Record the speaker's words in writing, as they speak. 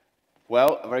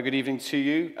Well, a very good evening to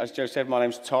you. As Joe said, my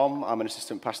name's Tom. I'm an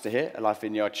assistant pastor here at Life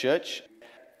Vineyard Church.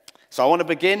 So I want to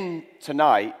begin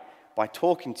tonight by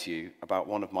talking to you about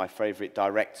one of my favorite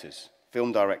directors,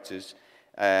 film directors,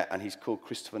 and he's called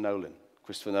Christopher Nolan.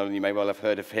 Christopher Nolan, you may well have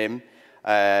heard of him.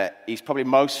 He's probably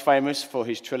most famous for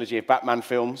his trilogy of Batman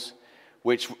films,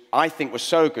 which I think was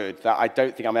so good that I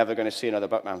don't think I'm ever going to see another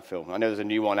Batman film. I know there's a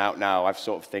new one out now. I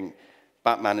sort of think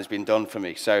Batman has been done for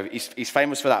me. So he's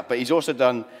famous for that. But he's also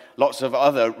done lots of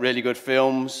other really good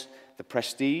films. The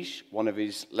Prestige, one of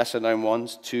his lesser-known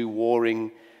ones. Two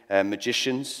Warring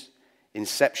Magicians.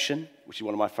 Inception, which is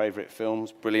one of my favorite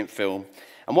films. Brilliant film.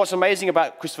 And what's amazing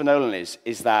about Christopher Nolan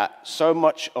is that so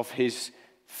much of his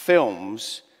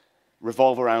films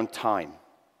revolve around time.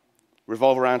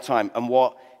 Revolve around time and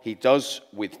what he does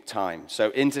with time.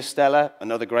 So Interstellar,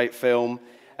 another great film.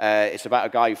 It's about a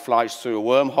guy who flies through a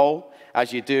wormhole,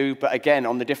 as you do. But again,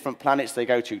 on the different planets they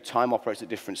go to, time operates at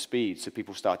different speeds. So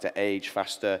people start to age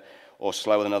faster or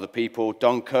slower than other people.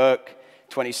 Dunkirk,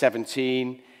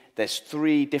 2017. There's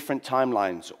 3 different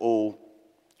timelines all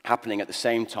happening at the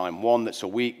same time. One that's a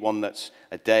week, one that's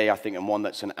a day, I think, and one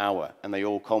that's an hour. And they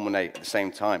all culminate at the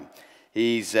same time.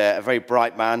 He's a very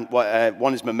bright man.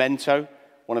 One is Memento,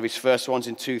 one of his first ones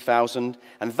in 2000.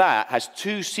 And that has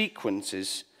 2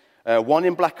 sequences, one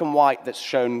in black and white that's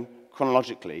shown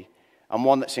chronologically, and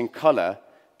one that's in color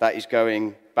that is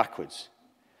going backwards.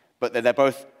 But they're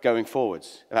both going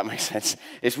forwards, if that makes sense.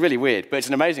 It's really weird, but it's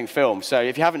an amazing film. So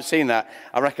if you haven't seen that,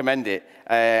 I recommend it.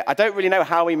 I don't really know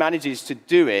how he manages to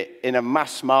do it in a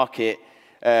mass market,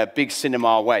 big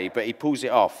cinema way, but he pulls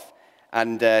it off.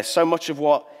 And so much of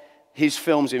what his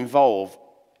films involves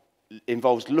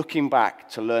looking back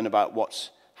to learn about what's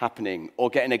happening or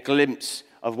getting a glimpse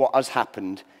of what has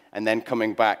happened and then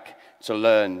coming back to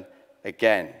learn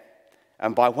again.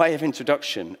 And by way of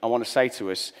introduction, I want to say to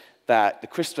us that the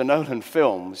Christopher Nolan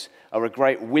films are a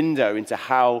great window into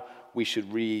how we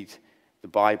should read the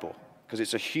Bible, because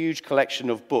it's a huge collection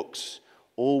of books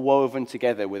all woven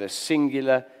together with a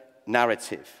singular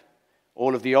narrative.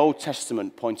 All of the Old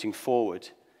Testament pointing forward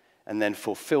and then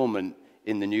fulfillment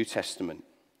in the New Testament.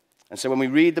 And so when we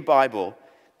read the Bible,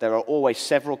 there are always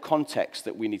several contexts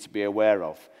that we need to be aware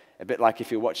of. A bit like if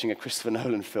you're watching a Christopher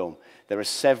Nolan film, there are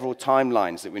several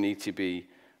timelines that we need to be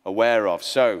aware of.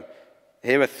 So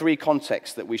here are 3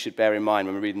 contexts that we should bear in mind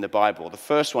when we're reading the Bible. The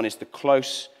first one is the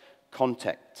close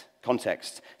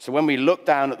context. So when we look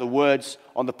down at the words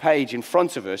on the page in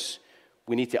front of us,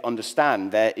 we need to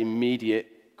understand their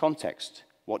immediate context.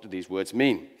 What do these words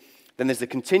mean? Then there's the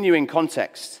continuing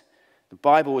context. The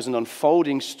Bible is an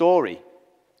unfolding story,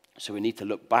 so we need to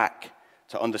look back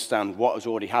to understand what has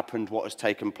already happened, what has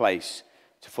taken place,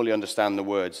 to fully understand the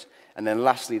words. And then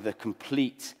lastly, the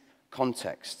complete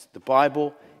context. The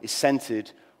Bible is centered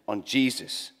on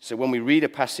Jesus. So when we read a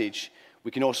passage,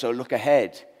 we can also look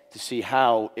ahead to see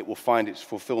how it will find its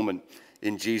fulfillment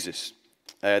in Jesus.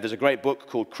 There's a great book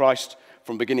called Christ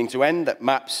from Beginning to End that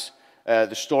maps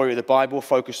the story of the Bible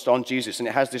focused on Jesus. And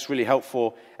it has this really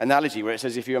helpful analogy where it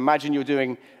says, if you imagine you're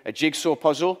doing a jigsaw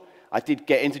puzzle. I did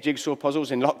get into jigsaw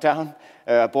puzzles in lockdown.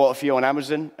 I bought a few on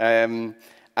Amazon.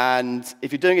 And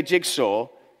if you're doing a jigsaw,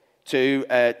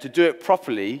 to do it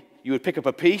properly, you would pick up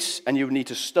a piece and you would need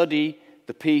to study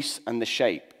the piece and the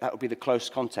shape. That would be the close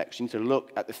context. You need to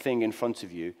look at the thing in front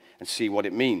of you and see what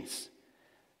it means.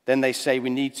 Then they say we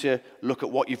need to look at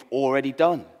what you've already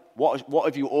done. What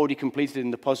have you already completed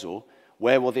in the puzzle?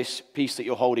 Where will this piece that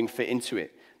you're holding fit into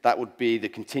it? That would be the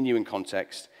continuing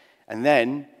context. And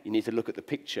then you need to look at the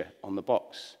picture on the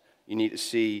box. You need to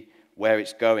see where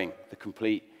it's going, the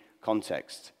complete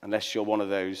context, unless you're one of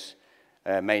those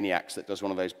maniacs that does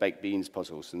one of those baked beans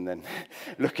puzzles, and then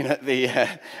looking at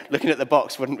the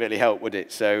box wouldn't really help, would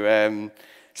it?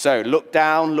 So look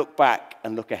down, look back,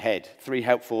 and look ahead. 3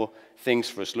 helpful things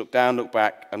for us. Look down, look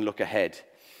back, and look ahead.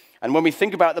 And when we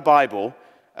think about the Bible,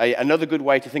 another good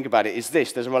way to think about it is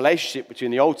this. There's a relationship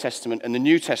between the Old Testament and the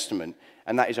New Testament,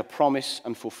 and that is a promise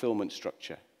and fulfillment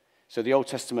structure. So the Old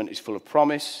Testament is full of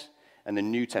promise, and the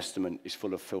New Testament is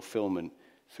full of fulfillment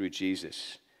through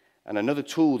Jesus. And another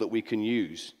tool that we can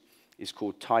use is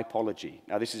called typology.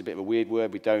 Now, this is a bit of a weird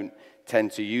word. We don't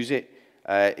tend to use it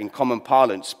in common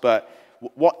parlance. But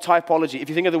what typology, if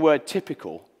you think of the word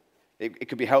typical, it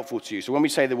could be helpful to you. So when we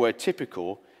say the word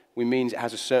typical, we mean it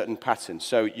has a certain pattern.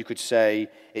 So you could say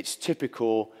it's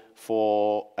typical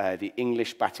for the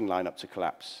English batting lineup to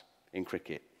collapse in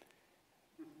cricket.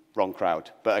 Wrong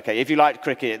crowd. But okay, if you liked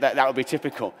cricket, that would be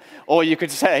typical. Or you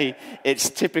could say it's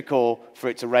typical for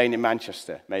it to rain in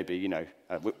Manchester, maybe, you know.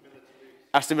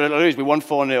 Aston Villa lose, we won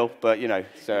 4-0, but, you know,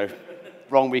 so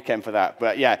wrong weekend for that.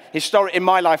 But yeah, in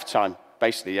my lifetime,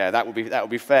 Basically, yeah, that would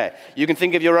be fair. You can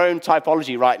think of your own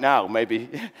typology right now, maybe.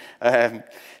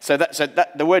 So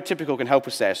the word typical can help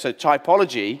us there. So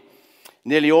typology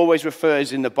nearly always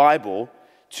refers in the Bible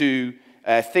to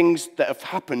things that have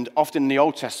happened often in the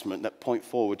Old Testament that point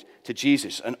forward to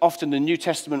Jesus. And often the New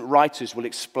Testament writers will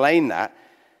explain that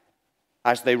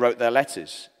as they wrote their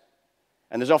letters.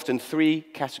 And there's often three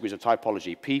categories of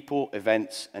typology: people,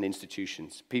 events, and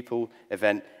institutions. People,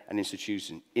 event, and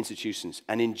institutions.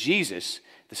 And in Jesus,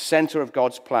 the center of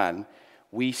God's plan,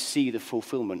 we see the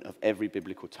fulfillment of every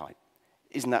biblical type.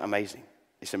 Isn't that amazing?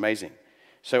 It's amazing.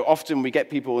 So often we get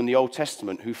people in the Old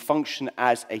Testament who function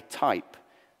as a type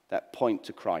that point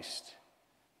to Christ.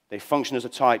 They function as a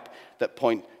type that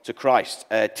point to Christ.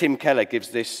 Tim Keller gives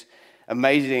this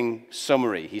amazing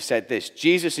summary. He said this: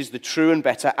 Jesus is the true and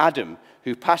better Adam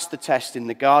who passed the test in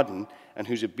the garden and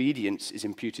whose obedience is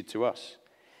imputed to us.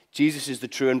 Jesus is the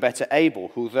true and better Abel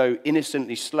who, though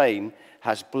innocently slain,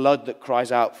 has blood that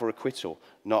cries out for acquittal,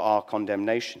 not our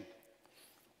condemnation.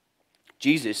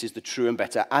 Jesus is the true and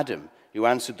better Adam who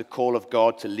answered the call of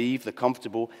God to leave the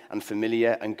comfortable and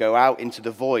familiar and go out into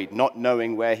the void, not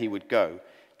knowing where he would go,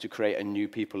 to create a new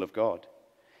people of God.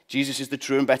 Jesus is the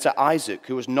true and better Isaac,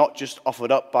 who was not just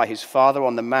offered up by his father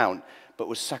on the mount, but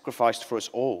was sacrificed for us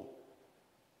all.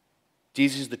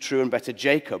 Jesus is the true and better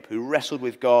Jacob, who wrestled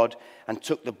with God and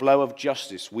took the blow of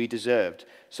justice we deserved,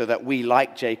 so that we,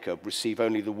 like Jacob, receive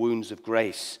only the wounds of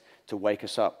grace to wake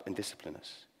us up and discipline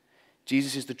us.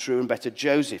 Jesus is the true and better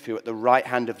Joseph, who at the right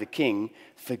hand of the king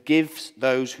forgives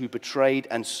those who betrayed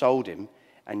and sold him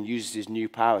and uses his new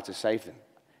power to save them.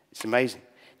 It's amazing.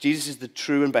 Jesus is the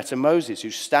true and better Moses,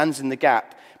 who stands in the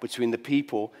gap between the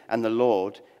people and the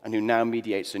Lord and who now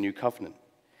mediates a new covenant.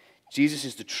 Jesus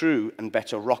is the true and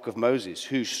better rock of Moses,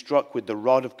 who, struck with the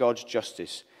rod of God's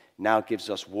justice, now gives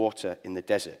us water in the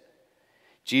desert.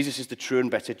 Jesus is the true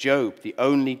and better Job, the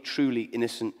only truly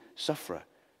innocent sufferer,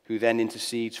 who then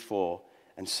intercedes for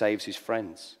and saves his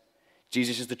friends.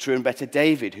 Jesus is the true and better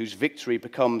David, whose victory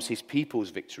becomes his people's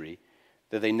victory,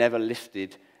 though they never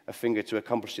lifted a finger to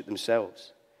accomplish it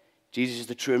themselves. Jesus is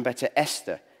the true and better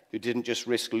Esther, who didn't just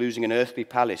risk losing an earthly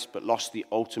palace, but lost the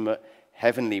ultimate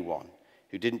heavenly one,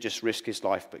 who didn't just risk his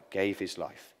life, but gave his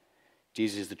life.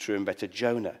 Jesus is the true and better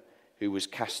Jonah, who was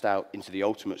cast out into the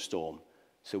ultimate storm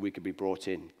so we could be brought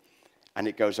in. And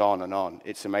it goes on and on.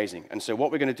 It's amazing. And so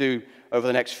what we're going to do over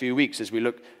the next few weeks as we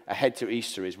look ahead to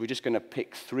Easter is we're just going to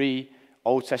pick three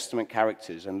Old Testament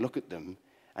characters and look at them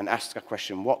and ask a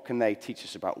question: what can they teach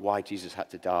us about why Jesus had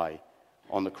to die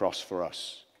on the cross for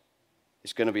us?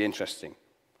 It's going to be interesting,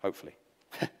 hopefully.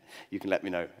 You can let me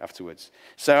know afterwards.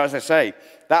 So as I say,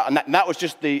 that was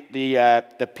just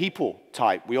the people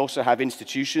type. We also have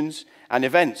institutions and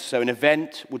events. So an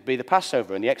event would be the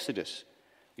Passover and the Exodus.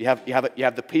 You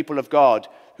have the people of God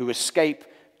who escape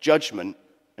judgment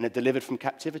and are delivered from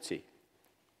captivity.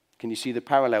 Can you see the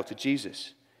parallel to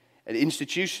Jesus? At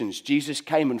institutions, Jesus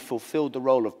came and fulfilled the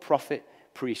role of prophet,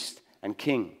 priest, and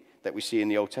king that we see in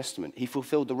the Old Testament. He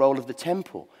fulfilled the role of the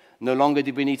temple. No longer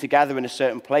did we need to gather in a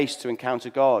certain place to encounter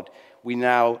God. We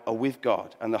now are with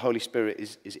God, and the Holy Spirit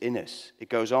is in us. It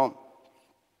goes on.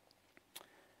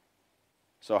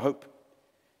 So I hope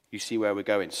you see where we're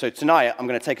going. So tonight, I'm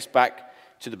going to take us back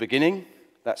to the beginning.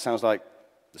 That sounds like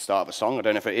the start of a song. I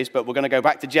don't know if it is, but we're going to go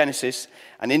back to Genesis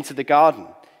and into the garden.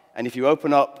 And if you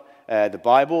open up the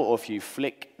Bible, or if you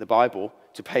flick the Bible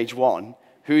to page 1,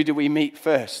 who do we meet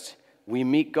first? We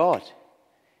meet God.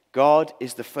 God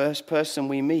is the first person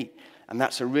we meet. And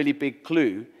that's a really big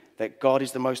clue that God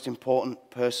is the most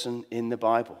important person in the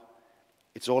Bible.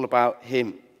 It's all about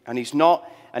him. And he's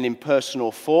not an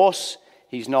impersonal force.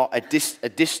 He's not a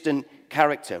distant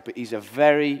character, but he's a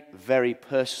very, very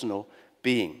personal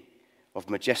being of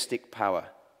majestic power.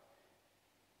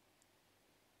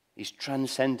 He's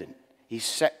transcendent. He's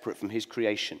separate from his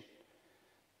creation.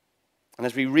 And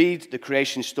as we read the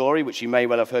creation story, which you may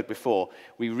well have heard before,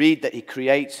 we read that he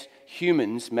creates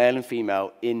humans, male and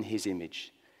female, in his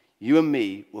image. You and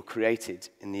me were created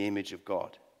in the image of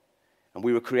God. And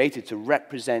we were created to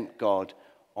represent God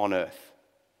on earth.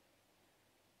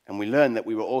 And we learn that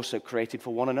we were also created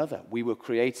for one another. We were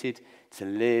created to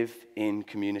live in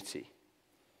community.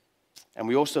 And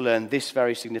we also learn this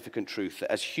very significant truth,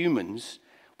 that as humans,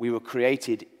 we were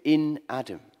created in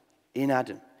Adam. In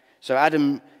Adam. So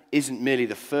Adam isn't merely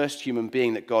the first human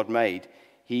being that God made.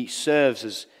 He serves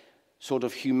as sort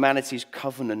of humanity's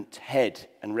covenant head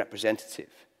and representative.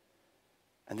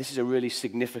 And this is a really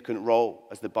significant role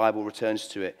as the Bible returns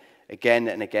to it again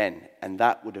and again. And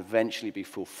that would eventually be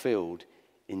fulfilled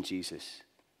in Jesus.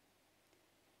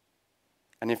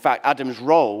 And in fact, Adam's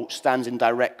role stands in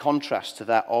direct contrast to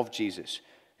that of Jesus,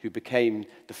 who became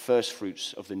the first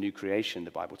fruits of the new creation,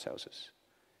 the Bible tells us.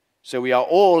 So we are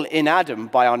all in Adam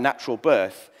by our natural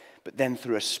birth, but then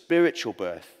through a spiritual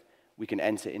birth, we can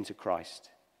enter into Christ.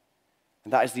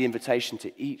 And that is the invitation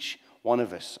to each one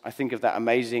of us. I think of that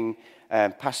amazing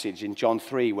passage in John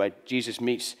 3 where Jesus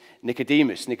meets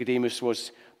Nicodemus. Nicodemus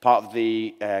was part of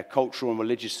the cultural and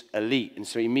religious elite, and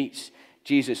so he meets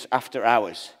Jesus after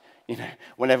hours,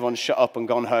 when everyone's shut up and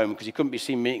gone home because he couldn't be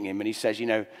seen meeting him. And he says,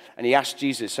 and he asks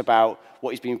Jesus about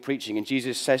what he's been preaching, and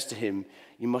Jesus says to him,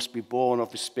 "You must be born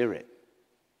of the Spirit."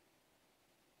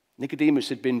 Nicodemus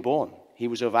had been born. He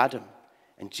was of Adam.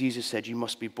 And Jesus said, "You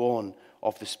must be born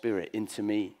of the Spirit into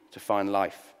me to find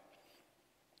life."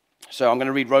 So I'm going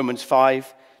to read Romans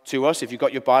 5 to us. If you've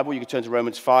got your Bible, you can turn to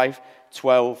Romans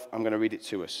 5:12. I'm going to read it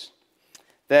to us.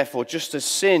 "Therefore, just as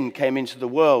sin came into the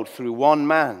world through one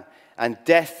man, and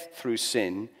death through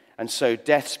sin, and so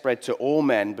death spread to all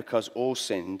men because all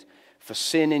sinned. For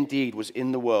sin indeed was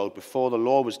in the world before the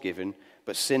law was given,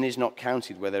 but sin is not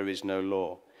counted where there is no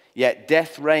law. Yet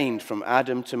death reigned from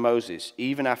Adam to Moses,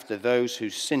 even after those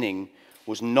whose sinning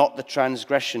was not the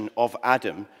transgression of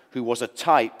Adam, who was a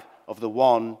type of the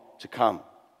one to come."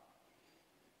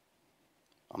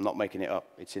 I'm not making it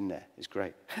up. It's in there. It's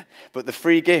great. "But the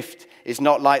free gift is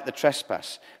not like the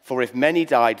trespass. For if many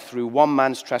died through one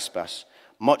man's trespass,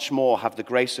 much more have the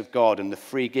grace of God and the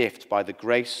free gift by the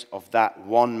grace of that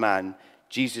one man,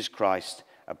 Jesus Christ,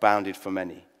 abounded for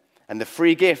many. And the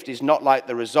free gift is not like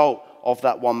the result of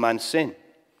that one man's sin.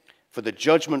 For the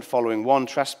judgment following one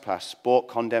trespass brought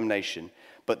condemnation,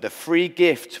 but the free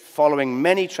gift following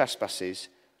many trespasses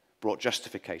brought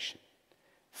justification.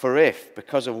 For if,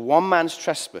 because of one man's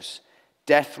trespass,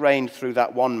 death reigned through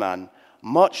that one man,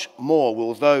 much more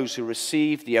will those who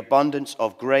receive the abundance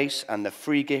of grace and the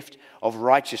free gift of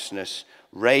righteousness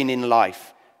reign in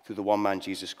life through the one man,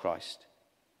 Jesus Christ.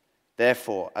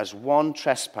 Therefore, as one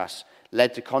trespass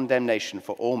led to condemnation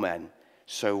for all men,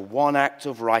 so one act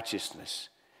of righteousness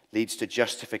leads to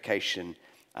justification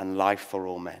and life for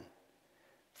all men.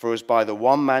 For as by the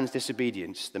one man's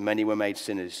disobedience the many were made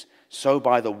sinners, so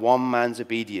by the one man's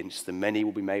obedience the many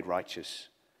will be made righteous.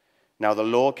 Now the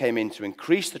law came in to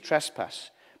increase the trespass,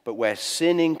 but where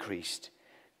sin increased,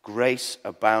 grace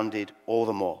abounded all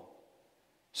the more.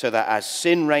 So that as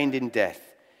sin reigned in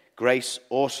death, grace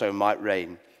also might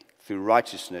reign through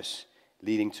righteousness,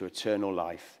 leading to eternal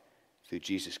life through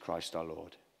Jesus Christ our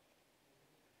Lord."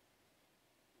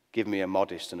 Give me a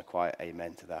modest and a quiet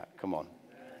amen to that. Come on.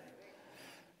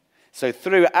 So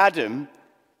through Adam,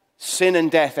 sin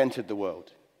and death entered the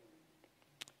world.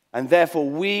 And therefore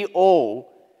we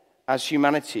all, as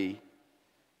humanity,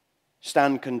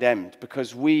 stand condemned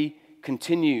because we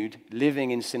continued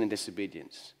living in sin and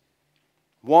disobedience.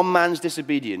 One man's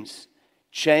disobedience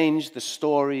changed the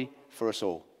story for us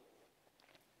all.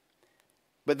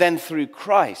 But then through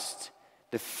Christ,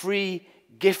 the free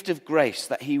gift of grace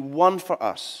that he won for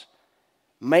us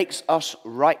makes us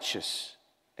righteous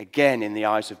again in the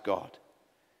eyes of God.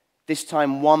 This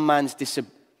time, one man's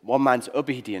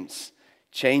obedience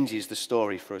changes the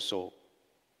story for us all.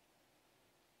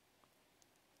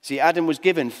 See, Adam was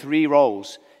given 3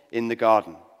 roles in the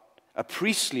garden. A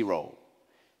priestly role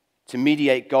to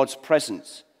mediate God's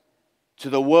presence to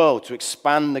the world, to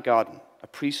expand the garden. A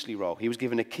priestly role. He was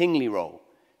given a kingly role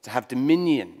to have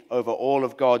dominion over all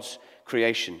of God's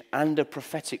creation, and a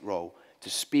prophetic role to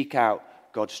speak out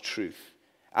God's truth.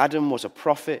 Adam was a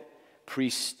prophet,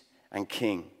 priest, and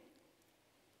king.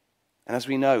 And as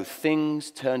we know,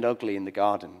 things turned ugly in the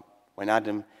garden when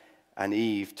Adam and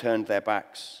Eve turned their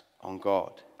backs on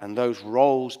God, and those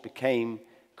roles became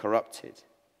corrupted.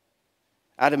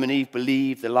 Adam and Eve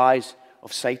believed the lies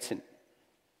of Satan,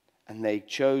 and they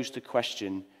chose to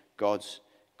question God's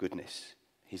goodness,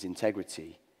 his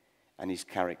integrity, and his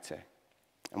character.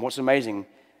 And what's amazing,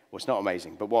 well, it's not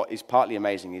amazing, but what is partly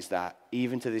amazing is that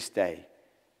even to this day,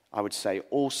 I would say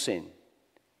all sin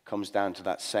comes down to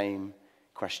that same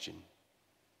question.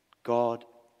 God,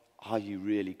 are you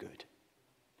really good?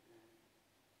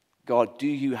 God, do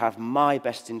you have my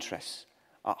best interests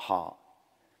at heart?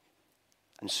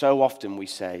 And so often we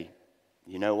say,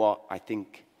 you know what, I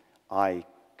think I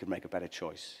could make a better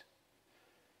choice.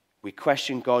 We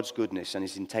question God's goodness and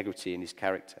his integrity and his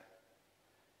character.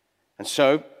 And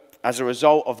so, as a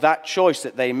result of that choice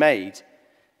that they made,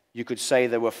 you could say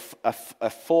there were a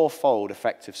fourfold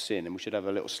effect of sin. And we should have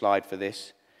a little slide for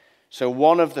this. So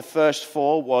one of the first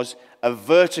 4 was a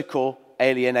vertical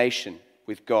alienation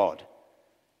with God.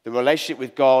 The relationship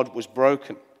with God was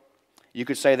broken. You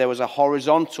could say there was a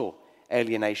horizontal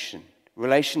alienation.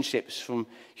 Relationships from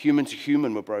human to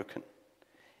human were broken.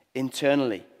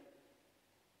 Internally,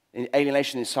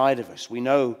 alienation inside of us. We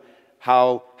know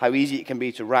how easy it can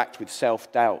be to racked with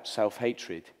self-doubt,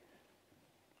 self-hatred.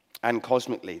 And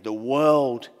cosmically, the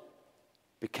world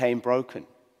became broken.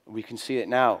 We can see it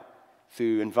now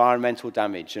through environmental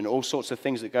damage and all sorts of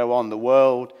things that go on. The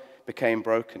world became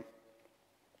broken.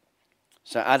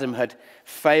 So Adam had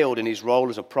failed in his role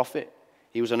as a prophet.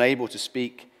 He was unable to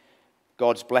speak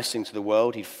God's blessing to the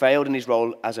world. He failed in his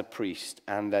role as a priest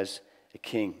and as a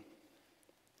king.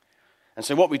 And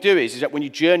so what we do is that when you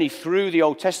journey through the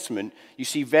Old Testament, you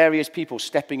see various people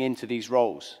stepping into these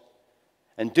roles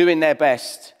and doing their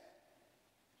best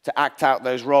to act out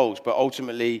those roles, but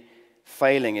ultimately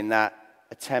failing in that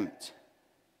attempt.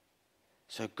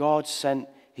 So God sent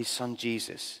his son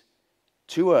Jesus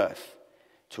to earth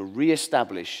to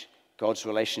reestablish God's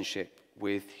relationship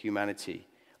with humanity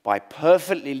by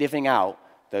perfectly living out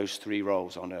those three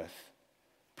roles on earth: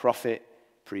 prophet,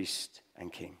 priest,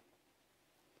 and king.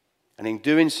 And in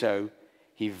doing so,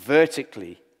 he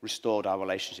vertically restored our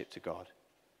relationship to God.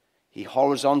 He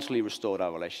horizontally restored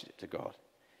our relationship to God.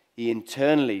 He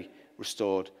internally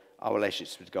restored our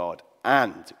relationships with God.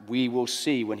 And we will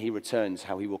see when he returns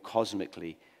how he will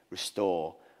cosmically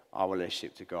restore our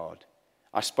relationship to God.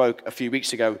 I spoke a few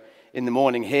weeks ago in the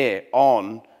morning here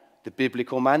on the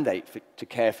biblical mandate to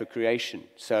care for creation.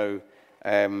 So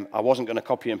I wasn't going to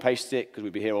copy and paste it because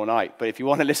we'd be here all night. But if you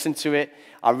want to listen to it,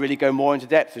 I really go more into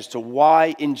depth as to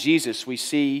why in Jesus we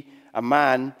see a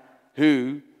man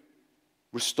who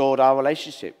restored our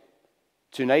relationship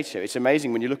to nature. It's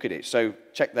amazing when you look at it. So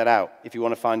check that out if you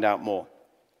want to find out more.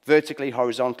 Vertically,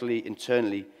 horizontally,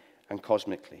 internally, and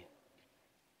cosmically.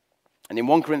 And in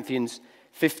 1 Corinthians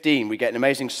 15, we get an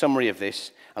amazing summary of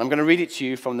this. And I'm going to read it to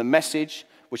you from the Message,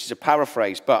 which is a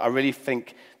paraphrase, but I really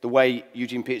think the way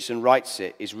Eugene Peterson writes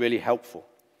it is really helpful.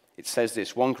 It says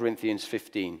this, 1 Corinthians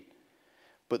 15.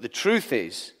 But the truth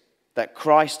is that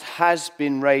Christ has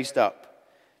been raised up,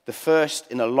 the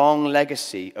first in a long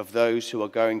legacy of those who are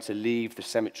going to leave the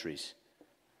cemeteries.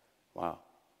 Wow,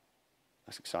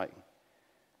 that's exciting.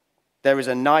 There is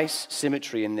a nice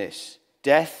symmetry in this.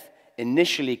 Death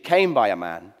initially came by a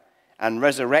man, and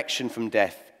resurrection from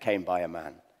death came by a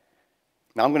man.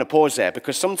 Now, I'm going to pause there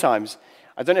because sometimes,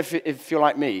 I don't know if you're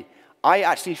like me, I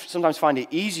actually sometimes find it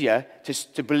easier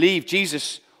to believe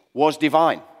Jesus was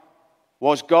divine,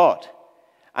 was God.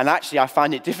 And actually, I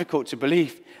find it difficult to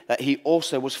believe that he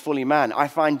also was fully man. I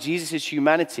find Jesus'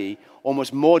 humanity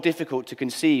almost more difficult to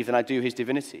conceive than I do his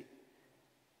divinity.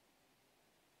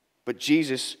 But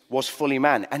Jesus was fully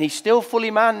man, and he's still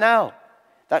fully man now.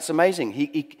 That's amazing.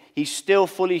 He's still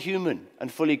fully human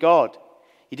and fully God.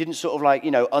 He didn't sort of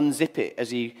unzip it as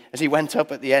he went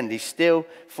up at the end. He's still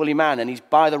fully man, and he's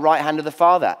by the right hand of the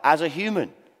Father as a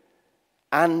human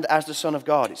and as the Son of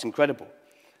God. It's incredible.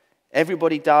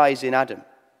 Everybody dies in Adam.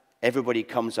 Everybody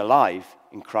comes alive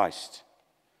in Christ.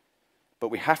 But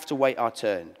we have to wait our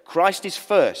turn. Christ is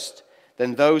first,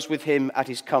 then those with him at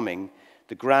his coming,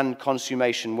 the grand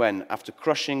consummation when, after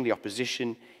crushing the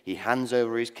opposition, he hands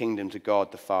over his kingdom to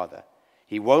God the Father.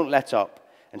 He won't let up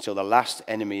until the last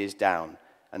enemy is down,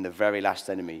 and the very last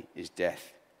enemy is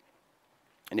death.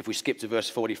 And if we skip to verse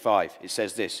 45, it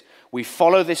says this: we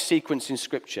follow this sequence in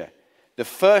Scripture. The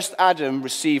first Adam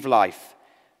received life.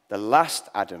 The last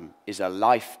Adam is a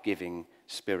life-giving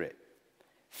spirit.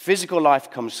 Physical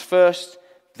life comes first,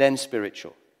 then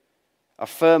spiritual. A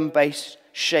firm base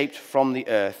shaped from the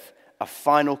earth, a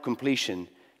final completion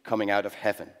coming out of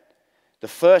heaven. The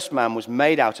first man was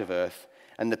made out of earth,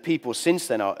 and the people since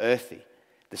then are earthy.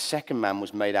 The second man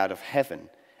was made out of heaven,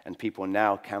 and people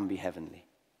now can be heavenly.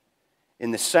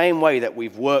 In the same way that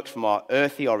we've worked from our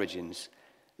earthly origins,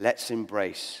 let's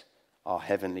embrace our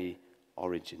heavenly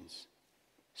origins.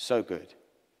 So good.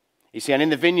 You see, and in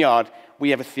the Vineyard,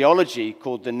 we have a theology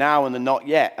called the now and the not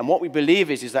yet. And what we believe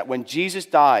is that when Jesus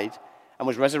died and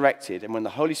was resurrected, and when the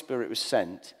Holy Spirit was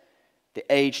sent, the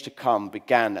age to come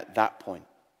began at that point.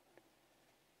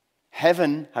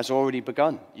 Heaven has already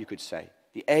begun, you could say.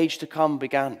 The age to come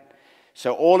began.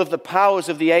 So all of the powers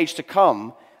of the age to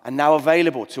come are now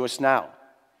available to us now.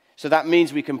 So that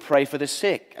means we can pray for the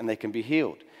sick and they can be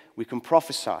healed. We can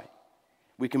prophesy.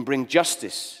 We can bring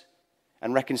justice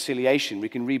and reconciliation. We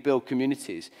can rebuild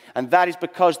communities. And that is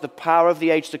because the power of the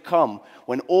age to come,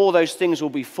 when all those things will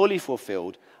be fully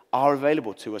fulfilled, are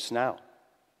available to us now.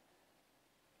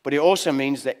 But it also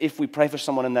means that if we pray for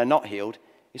someone and they're not healed,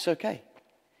 it's okay.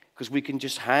 Because we can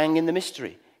just hang in the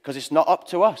mystery. Because it's not up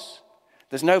to us.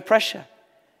 There's no pressure.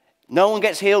 No one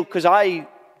gets healed because I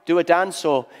do a dance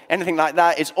or anything like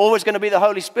that. It's always going to be the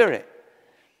Holy Spirit.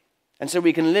 And so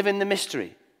we can live in the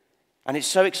mystery. And it's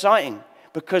so exciting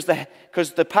because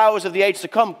the powers of the age to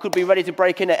come could be ready to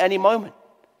break in at any moment.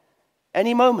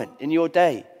 Any moment in your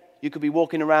day, you could be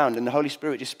walking around and the Holy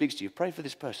Spirit just speaks to you. Pray for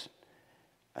this person.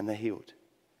 And they're healed.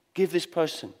 Give this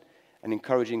person an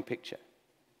encouraging picture.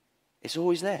 It's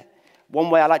always there. One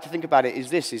way I like to think about it is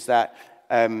this, is that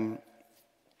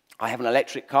I have an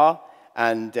electric car,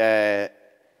 and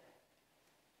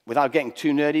without getting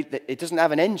too nerdy, it doesn't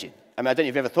have an engine. I mean, I don't know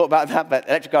if you've ever thought about that, but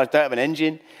electric cars don't have an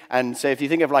engine. And so if you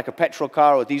think of like a petrol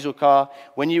car or a diesel car,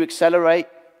 when you accelerate,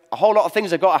 a whole lot of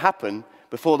things have got to happen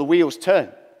before the wheels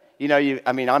turn. You know,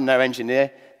 I mean, I'm no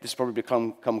engineer. This will probably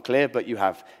become clear, but you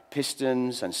have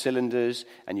pistons and cylinders,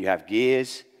 and you have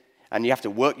gears, and you have to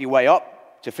work your way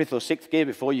up to 5th or 6th gear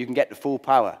before you can get to full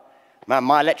power. Man,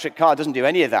 my electric car doesn't do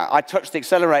any of that. I touch the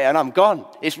accelerator and I'm gone.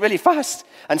 It's really fast.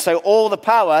 And so all the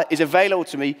power is available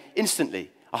to me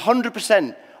instantly.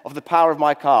 100% of the power of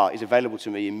my car is available to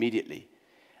me immediately.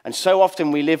 And so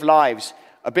often we live lives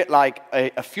a bit like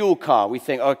a fuel car. We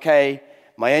think, okay,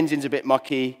 my engine's a bit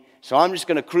mucky, so I'm just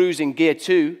going to cruise in gear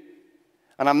 2,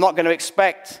 and I'm not going to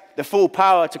expect the full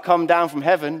power to come down from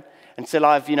heaven until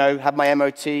I've, had my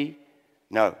MOT.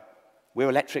 No, we're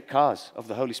electric cars of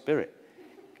the Holy Spirit.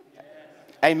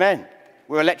 Amen.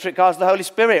 We're electric cars of the Holy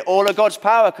Spirit. All of God's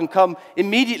power can come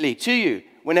immediately to you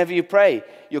whenever you pray,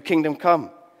 your kingdom come.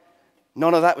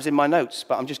 None of that was in my notes,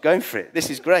 but I'm just going for it.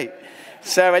 This is great.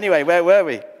 So anyway, where were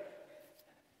we?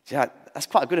 Yeah, that's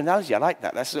quite a good analogy. I like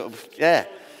that. That's sort of, yeah.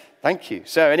 Thank you.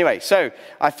 So anyway,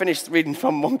 I finished reading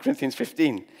from 1 Corinthians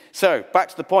 15. So back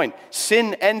to the point.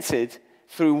 Sin entered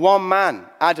through one man,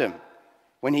 Adam,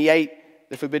 when he ate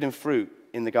the forbidden fruit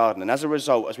in the garden. And as a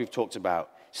result, as we've talked about,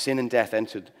 sin and death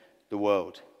entered the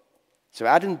world. So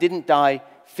Adam didn't die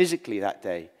physically that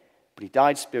day, but he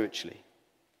died spiritually.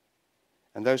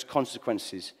 And those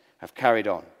consequences have carried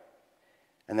on.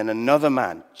 And then another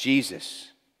man,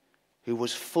 Jesus, who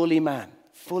was fully man,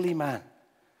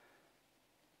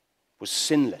 was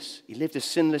sinless. He lived a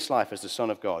sinless life as the Son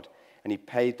of God, and he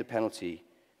paid the penalty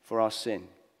for our sin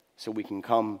so we can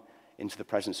come into the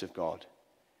presence of God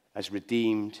as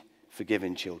redeemed,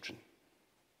 forgiven children.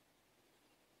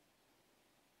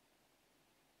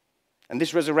 And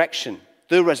this resurrection,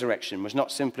 the resurrection, was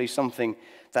not simply something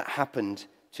that happened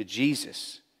to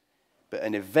Jesus, but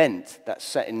an event that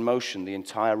set in motion the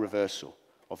entire reversal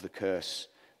of the curse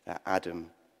that Adam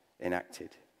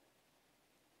enacted.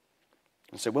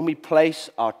 And so when we place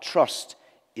our trust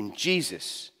in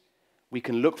Jesus, we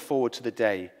can look forward to the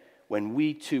day when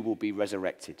we too will be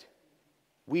resurrected.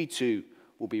 We too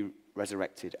will be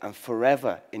resurrected and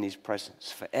forever in his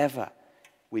presence, forever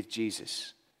with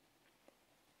Jesus.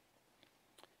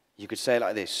 You could say it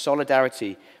like this: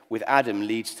 solidarity with Adam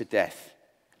leads to death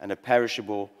and a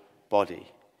perishable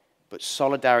body, but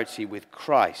solidarity with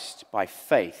Christ by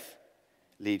faith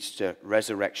leads to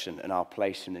resurrection and our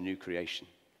place in the new creation.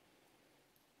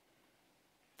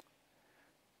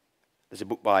 There's a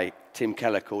book by Tim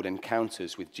Keller called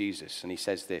Encounters with Jesus, and he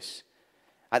says this: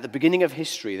 at the beginning of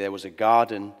history, there was a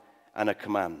garden and a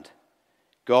command.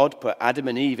 God put Adam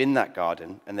and Eve in that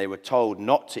garden, and they were told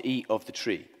not to eat of the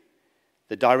tree.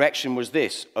 The direction was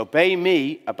this: obey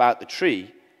me about the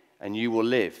tree, and you will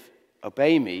live.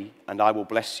 Obey me, and I will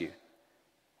bless you.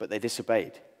 But they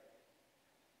disobeyed.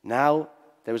 Now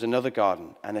there was another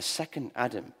garden, and a second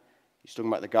Adam. He's talking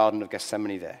about the Garden of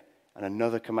Gethsemane there, and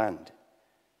another command.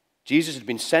 Jesus had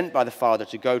been sent by the Father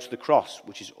to go to the cross,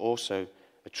 which is also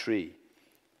a tree.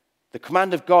 The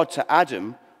command of God to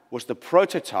Adam was the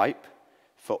prototype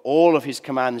for all of his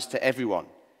commands to everyone.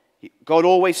 God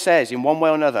always says, in one way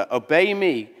or another, obey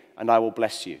me and I will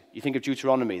bless you. You think of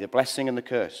Deuteronomy, the blessing and the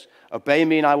curse. Obey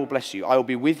me and I will bless you. I will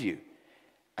be with you.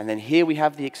 And then here we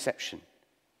have the exception.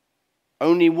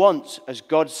 Only once has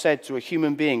God said to a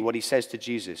human being what he says to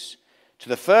Jesus. To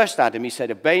the first Adam, he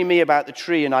said, obey me about the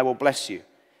tree and I will bless you.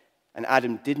 And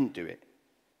Adam didn't do it.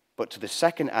 But to the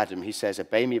second Adam, he says,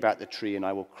 obey me about the tree and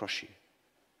I will crush you.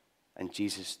 And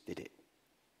Jesus did it.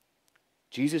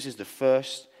 Jesus is the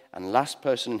first and last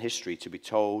person in history to be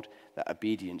told that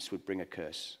obedience would bring a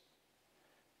curse.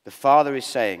 The Father is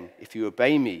saying, if you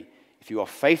obey me, if you are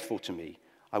faithful to me,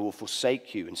 I will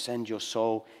forsake you and send your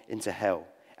soul into hell.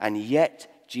 And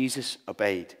yet Jesus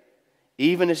obeyed.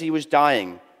 Even as he was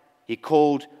dying, he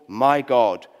called my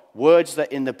God, words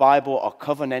that in the Bible are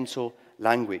covenantal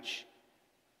language.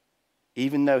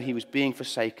 Even though he was being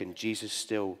forsaken, Jesus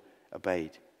still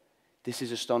obeyed. This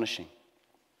is astonishing.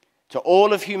 To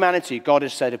all of humanity, God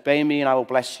has said, obey me and I will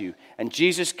bless you. And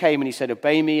Jesus came and he said,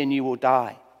 obey me and you will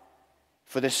die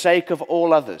for the sake of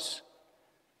all others.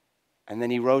 And then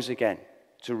he rose again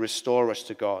to restore us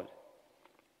to God.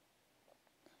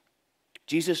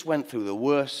 Jesus went through the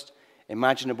worst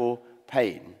imaginable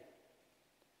pain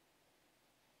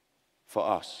for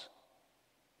us.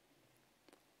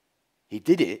 He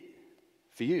did it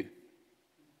for you.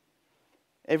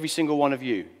 Every single one of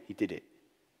you, he did it.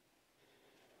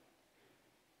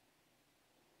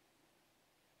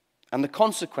 And the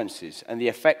consequences and the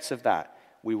effects of that,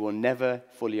 we will never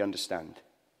fully understand.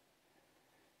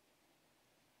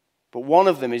 But one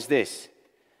of them is this.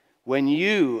 When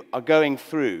you are going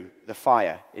through the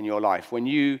fire in your life, when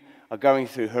you are going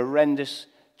through horrendous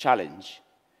challenge,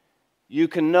 you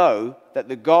can know that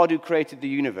the God who created the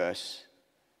universe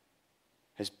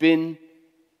has been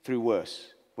through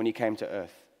worse when he came to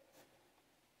earth.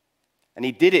 And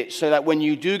he did it so that when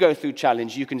you do go through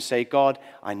challenge, you can say, God,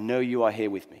 I know you are here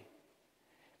with me.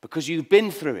 Because you've been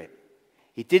through it.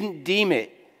 He didn't deem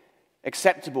it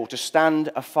acceptable to stand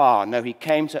afar. No, he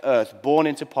came to earth, born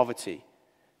into poverty,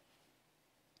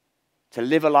 to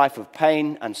live a life of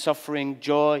pain and suffering,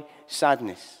 joy,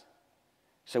 sadness.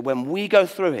 So when we go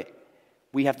through it,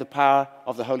 we have the power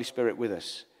of the Holy Spirit with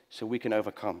us so we can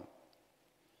overcome.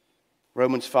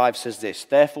 Romans 5 says this,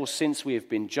 therefore, since we have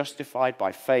been justified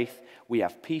by faith, we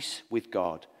have peace with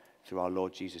God through our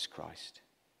Lord Jesus Christ.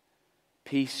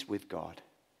 Peace with God.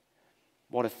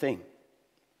 What a thing.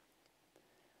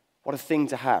 What a thing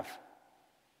to have.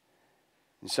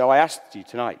 And so I asked you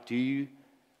tonight,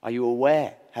 are you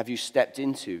aware? Have you stepped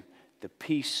into the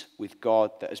peace with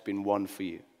God that has been won for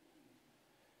you?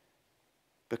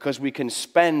 Because we can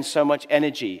spend so much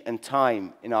energy and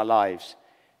time in our lives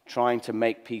trying to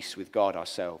make peace with God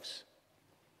ourselves.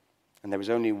 And there is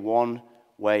only one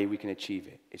way we can achieve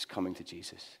it. It's coming to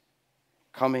Jesus.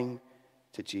 Coming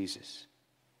to Jesus.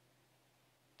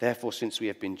 Therefore, since we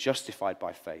have been justified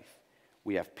by faith,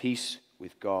 we have peace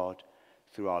with God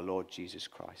through our Lord Jesus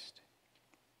Christ.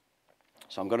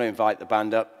 So I'm going to invite the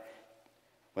band up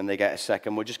when they get a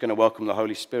second. We're just going to welcome the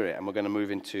Holy Spirit, and we're going to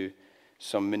move into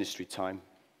some ministry time.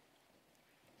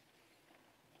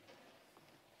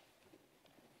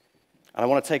 And I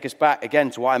want to take us back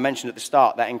again to what I mentioned at the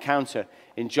start, that encounter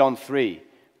in John 3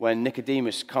 when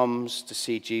Nicodemus comes to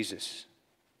see Jesus.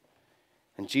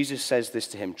 And Jesus says this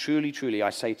to him, truly, truly, I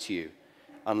say to you,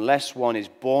 unless one is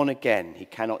born again, he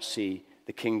cannot see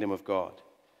the kingdom of God.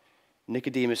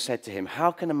 Nicodemus said to him,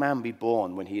 how can a man be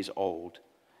born when he is old?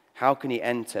 How can he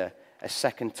enter a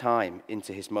second time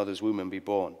into his mother's womb and be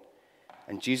born?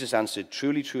 And Jesus answered,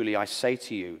 truly, truly, I say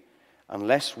to you,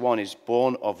 unless one is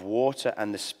born of water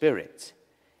and the Spirit,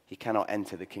 he cannot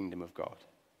enter the kingdom of God.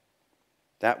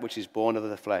 That which is born of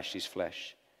the flesh is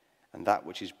flesh, and that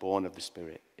which is born of the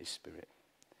Spirit is spirit.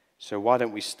 So why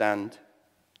don't we stand,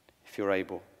 if you're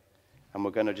able, and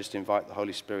we're going to just invite the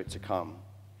Holy Spirit to come.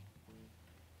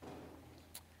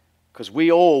 Because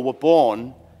we all were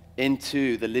born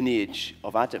into the lineage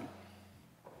of Adam.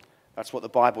 That's what the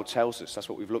Bible tells us. That's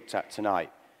what we've looked at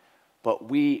tonight. But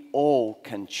we all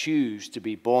can choose to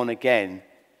be born again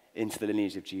into the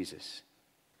lineage of Jesus.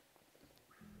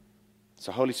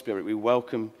 So Holy Spirit, we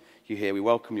welcome you here. We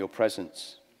welcome your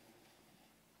presence.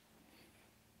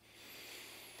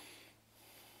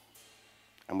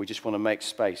 And we just want to make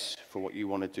space for what you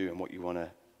want to do and what you want to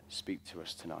speak to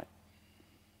us tonight.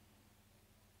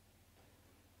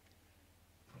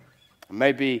 And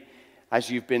maybe as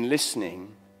you've been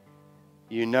listening,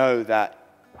 you know that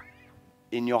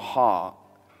in your heart,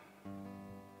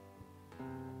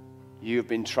 you have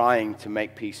been trying to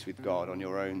make peace with God on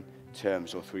your own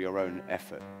terms or through your own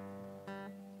effort.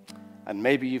 And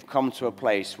maybe you've come to a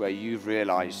place where you've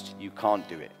realized you can't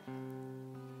do it.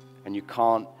 And you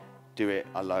can't do it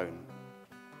alone.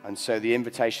 And so the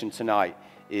invitation tonight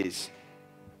is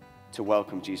to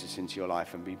welcome Jesus into your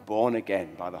life and be born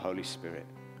again by the Holy Spirit.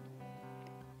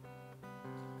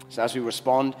 So as we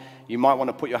respond, you might want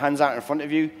to put your hands out in front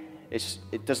of you. It's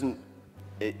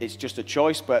just a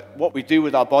choice, but what we do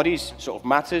with our bodies sort of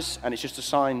matters, and it's just a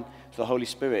sign to the Holy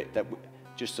Spirit,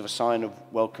 just a sign of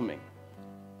welcoming.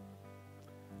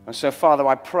 And so, Father,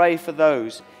 I pray for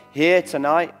those here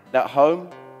tonight, at home,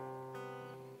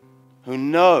 who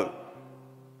know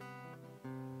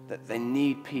that they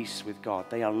need peace with God.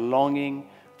 They are longing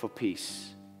for peace.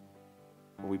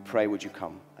 We pray, would you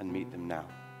come and meet them now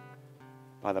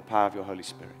by the power of your Holy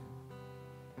Spirit.